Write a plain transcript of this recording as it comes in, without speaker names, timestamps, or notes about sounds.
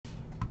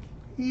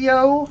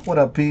Yo, what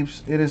up,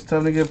 peeps? It is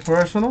time to get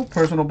personal.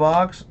 Personal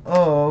box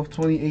of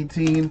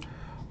 2018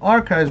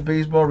 Archives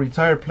Baseball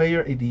Retired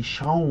Player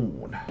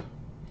Edition.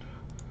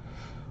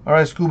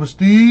 Alright, Scuba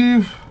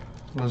Steve,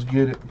 let's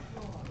get it.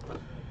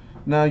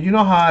 Now, you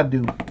know how I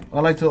do. I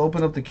like to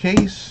open up the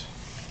case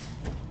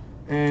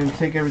and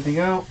take everything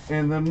out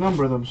and then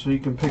number them so you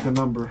can pick a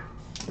number.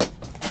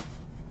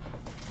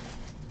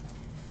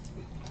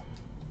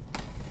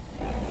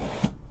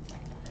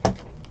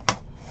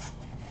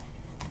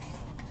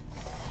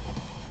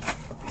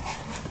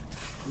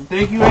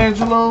 Thank you,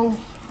 Angelo.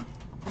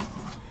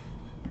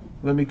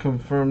 Let me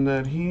confirm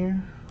that here.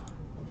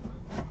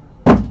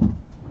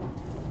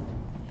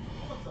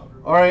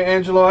 Alright,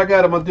 Angelo, I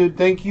got it, my dude.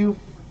 Thank you.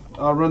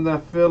 I'll run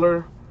that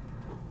filler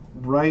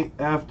right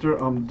after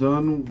I'm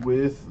done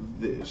with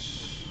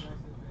this.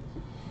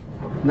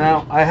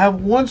 Now, I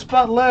have one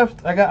spot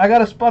left. I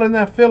got a spot in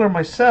that filler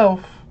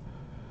myself.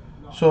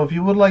 So if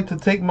you would like to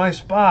take my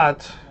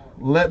spot,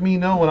 let me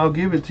know and I'll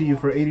give it to you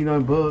for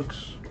 89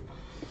 bucks.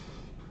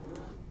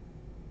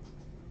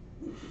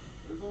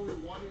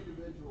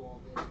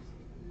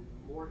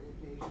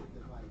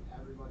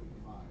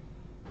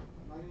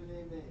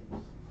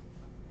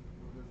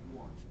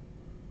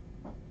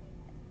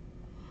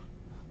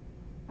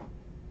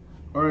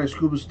 Alright,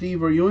 Scuba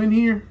Steve, are you in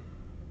here?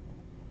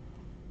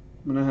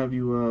 I'm going to have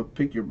you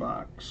pick your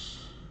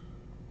box.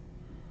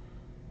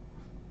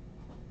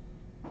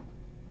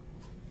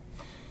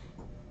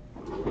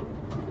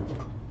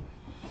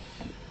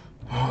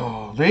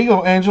 Oh, there you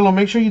go, Angelo.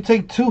 Make sure you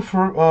take two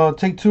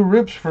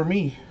rips for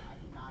me.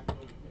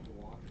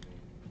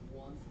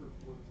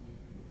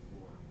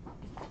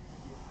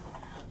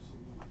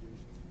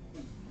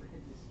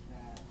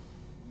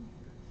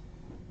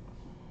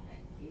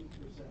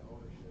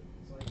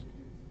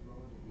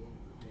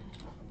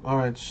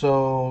 Alright,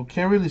 so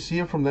can't really see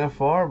it from that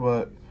far,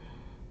 but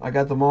I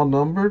got them all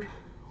numbered.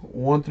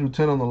 1 through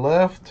 10 on the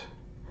left,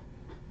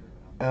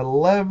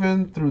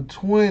 11 through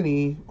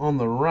 20 on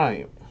the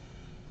right.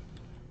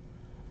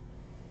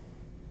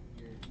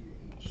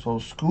 So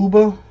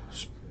Scuba,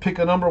 pick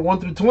a number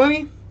 1 through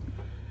 20,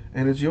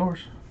 and it's yours.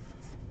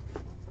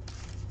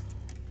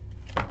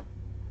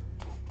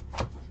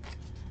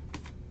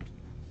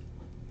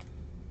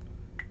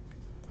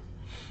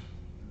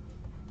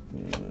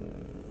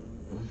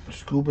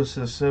 Scuba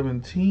says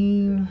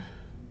 17.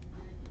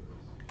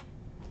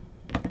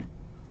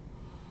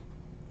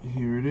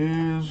 Here it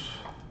is.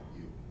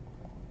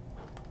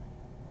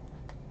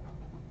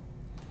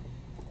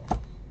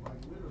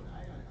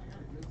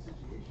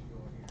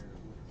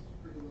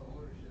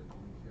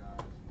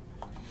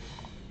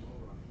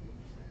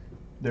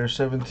 There's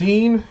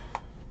 17.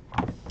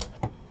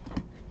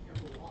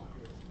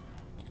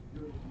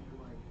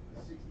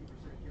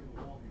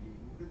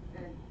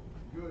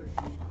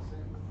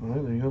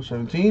 Alright, there you go,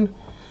 17.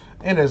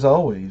 And as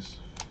always,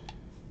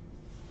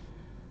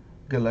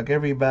 good luck,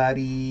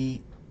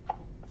 everybody.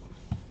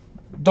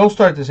 Don't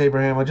start this,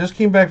 Abraham. I just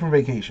came back from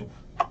vacation.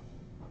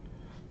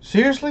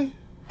 Seriously?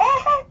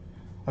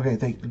 Okay,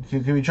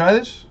 can we try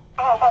this?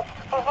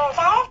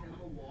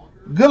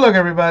 Good luck,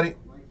 everybody.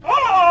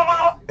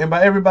 And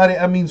by everybody,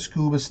 I mean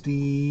Scuba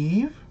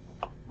Steve.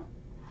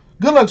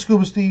 Good luck,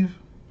 Scuba Steve.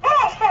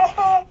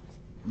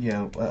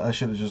 Yeah, I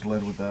should have just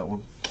led with that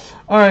one.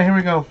 Alright, here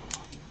we go.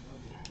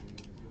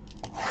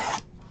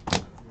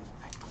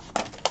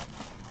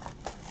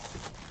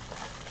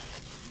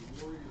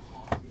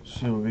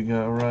 See what we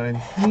got right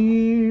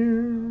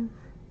here.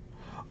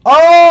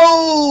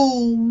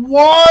 Oh!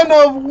 1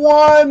 of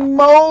 1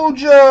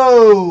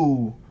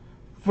 mojo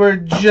for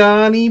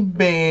Johnny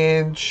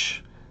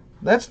Bench.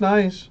 That's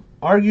nice.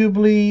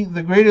 Arguably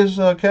the greatest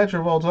catcher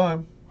of all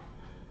time.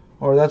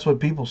 Or that's what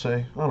people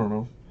say. I don't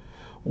know.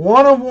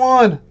 1 of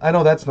 1. I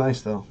know that's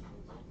nice though.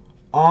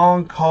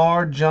 On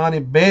card Johnny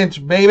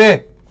Bench,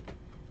 baby.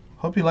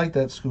 Hope you like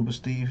that, Scuba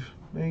Steve.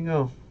 There you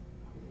go.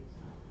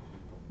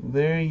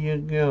 There you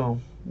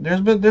go.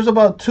 There's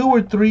about 2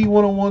 or 3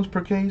 1-on-1s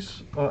per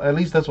case. At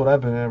least that's what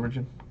I've been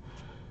averaging.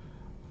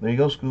 There you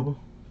go, Scuba.